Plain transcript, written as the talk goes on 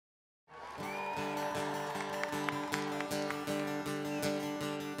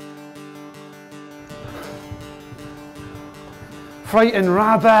Frightened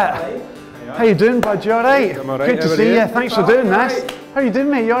Rabbit. How you doing, bud? You all right? I'm all right. Good to see you. Thanks for doing this. How you doing,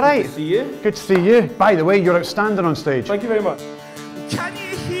 mate? You all right? Good to see you. Good to see you. By the way, you're outstanding on stage. Thank you very much. Can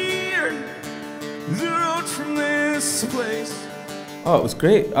you hear the road from this place? Oh, it was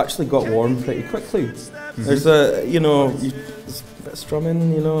great. Actually got warm pretty quickly. There's a, you know, there's a bit of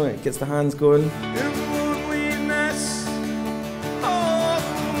strumming, you know, it gets the hands going. Loneliness, oh,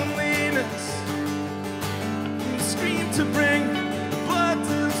 loneliness. Scream to bring the blood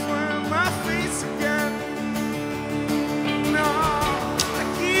to find my face again. No, I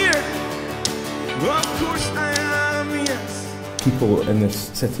hear, of course I am, yes. People in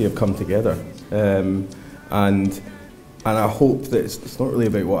this city have come together, and I hope that it's not really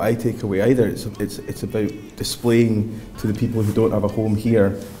about what I take away either. It's about displaying to the people who don't have a home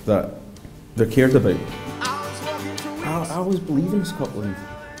here that they're cared about. I always believe in Scotland.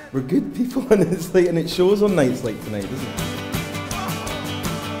 We're good people, and it shows on nights like tonight, doesn't it?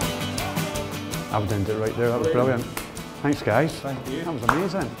 I've ended it right there. That was brilliant. Thanks, guys. Thank you. That was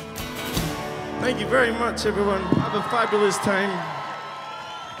amazing. Thank you very much, everyone. Have a fabulous time.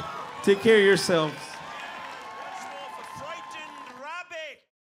 Take care of yourselves.